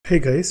Hey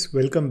guys,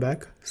 welcome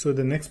back. So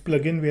the next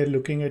plugin we are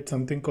looking at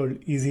something called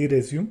Easy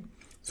Resume.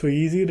 So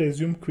Easy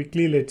Resume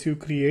quickly lets you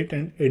create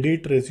and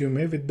edit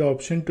resume with the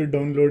option to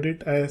download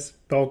it as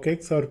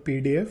docx or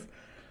PDF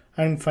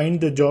and find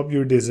the job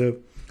you deserve.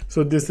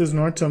 So this is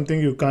not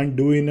something you can't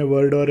do in a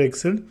Word or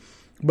Excel,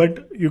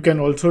 but you can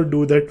also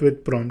do that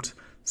with prompts.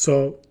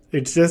 So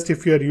it's just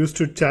if you are used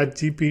to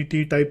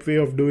ChatGPT type way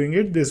of doing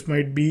it, this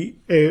might be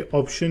a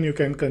option you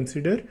can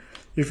consider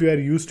if you are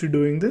used to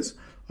doing this.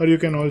 Or you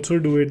can also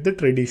do it the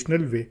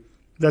traditional way.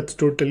 That's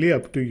totally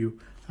up to you.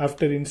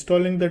 After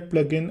installing that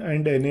plugin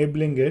and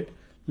enabling it,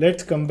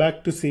 let's come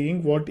back to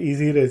seeing what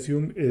Easy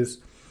Resume is.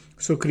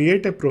 So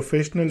create a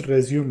professional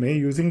resume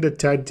using the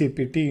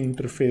ChatGPT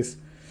interface.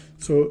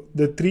 So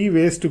the three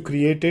ways to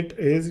create it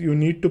is you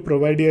need to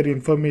provide your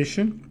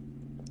information,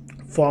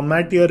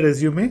 format your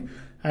resume,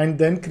 and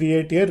then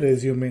create your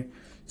resume.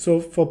 So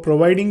for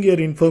providing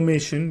your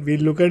information, we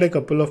look at a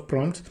couple of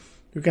prompts.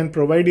 You can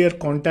provide your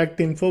contact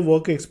info,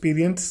 work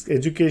experience,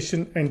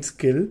 education, and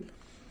skill.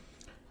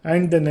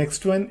 And the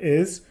next one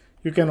is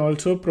you can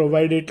also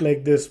provide it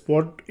like this: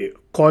 what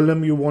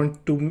column you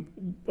want to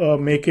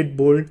make it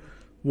bold,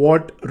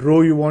 what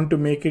row you want to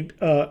make it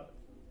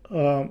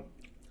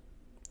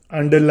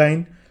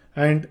underline,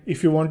 and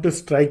if you want to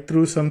strike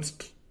through some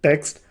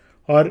text,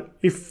 or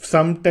if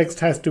some text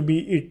has to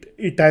be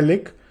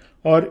italic,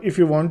 or if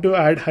you want to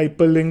add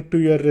hyperlink to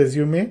your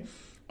resume,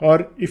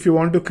 or if you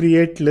want to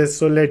create lists.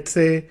 So let's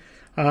say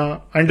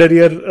under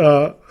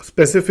your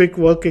specific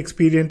work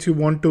experience, you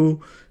want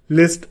to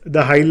list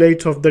the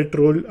highlights of that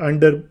role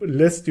under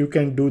list, you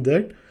can do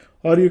that.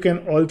 Or you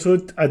can also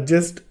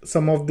adjust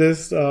some of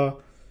this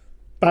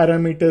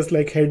parameters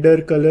like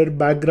header, color,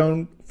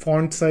 background,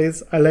 font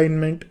size,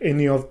 alignment,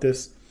 any of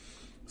this.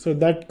 So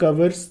that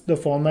covers the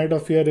format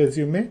of your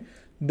resume.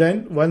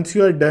 Then once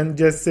you are done,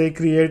 just say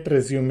create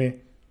resume.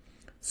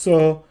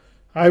 So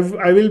I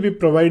will be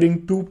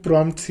providing two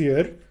prompts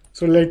here.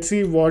 So let's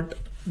see what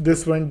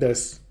this one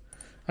does.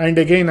 And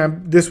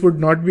again, this would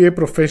not be a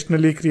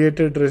professionally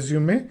created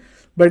resume,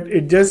 but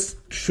it just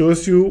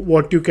shows you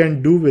what you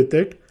can do with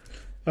it.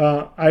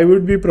 I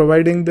would be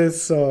providing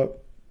this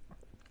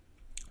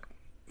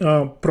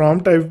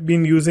prompt I've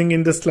been using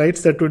in the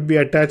slides that would be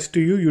attached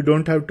to you. You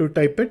don't have to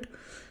type it.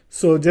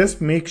 So just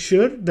make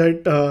sure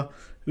that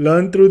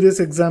learn through this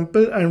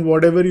example, and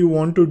whatever you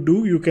want to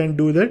do, you can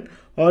do that.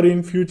 Or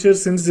in future,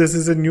 since this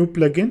is a new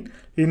plugin,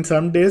 in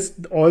some days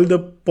all the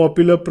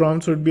popular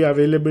prompts would be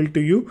available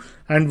to you,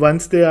 and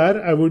once they are,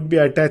 I would be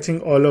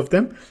attaching all of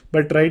them.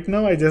 But right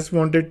now I just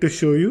wanted to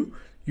show you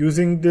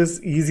using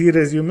this Easy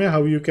Resume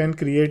how you can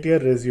create your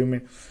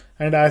resume.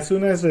 And as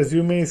soon as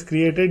resume is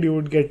created, you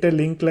would get a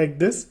link like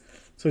this.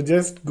 So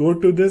just go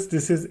to this.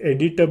 This is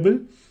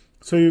editable.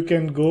 So you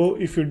can go,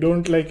 if you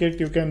don't like it,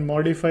 you can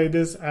modify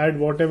this, add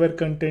whatever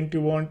content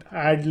you want,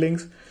 add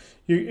links.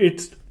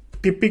 It's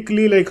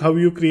typically like how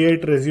you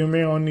create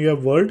resume on your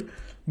Word.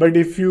 But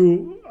if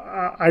you,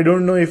 I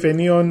don't know if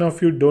any one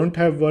of you don't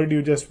have Word,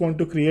 you just want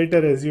to create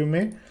a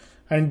resume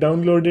and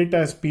download it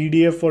as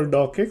PDF or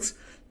docx,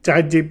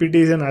 ChatGPT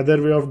is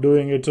another way of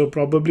doing it. So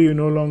probably you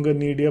no longer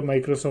need your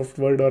Microsoft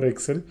Word or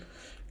Excel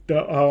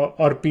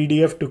or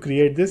PDF to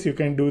create this. You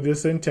can do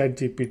this in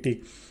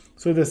ChatGPT.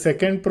 So the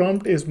second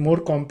prompt is more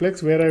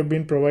complex, where I've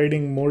been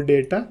providing more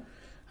data.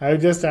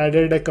 I've just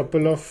added a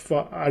couple of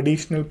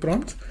additional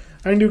prompts,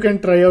 and you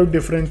can try out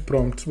different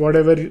prompts.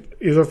 Whatever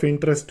is of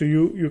interest to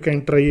you, you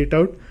can try it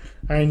out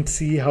and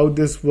see how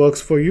this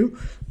works for you.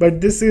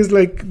 But this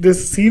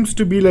seems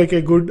to be like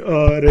a good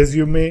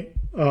resume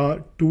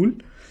tool.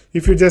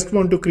 If you just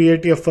want to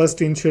create your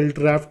first initial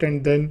draft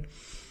and then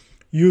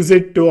use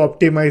it to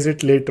optimize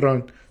it later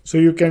on, so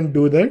you can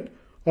do that.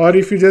 Or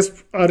if you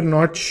just are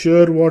not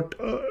sure what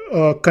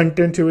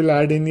content you will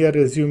add in your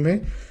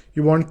resume,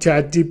 you want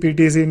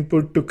ChatGPT's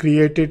input to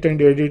create it and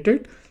edit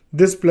it,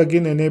 this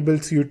plugin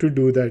enables you to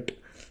do that.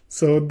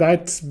 So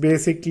that's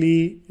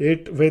basically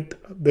it with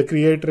the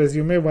create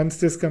resume. Once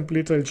this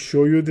completes, I'll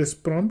show you this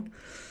prompt.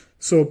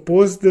 So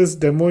post this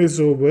demo is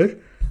over,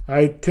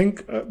 I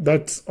think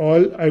that's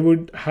all I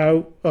would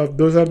have.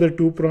 Those are the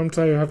two prompts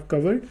I have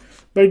covered.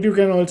 But you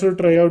can also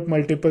try out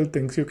multiple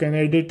things. You can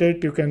edit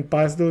it, you can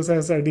pass those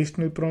as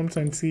additional prompts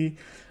and see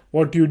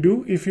what you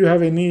do. If you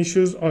have any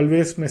issues,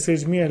 always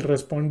message me, I'll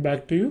respond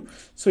back to you.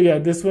 So yeah,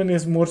 this one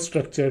is more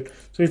structured.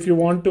 So if you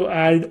want to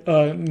add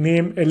a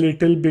name a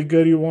little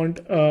bigger, you want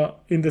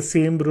in the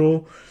same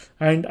row,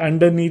 and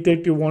underneath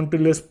it you want to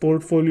list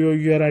portfolio,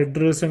 your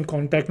address and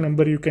contact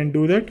number, you can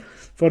do that.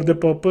 For the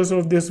purpose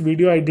of this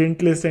video, I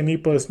didn't list any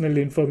personal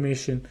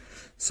information.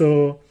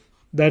 So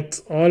that's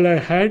all I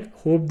had.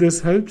 Hope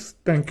this helps.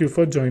 Thank you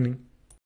for joining.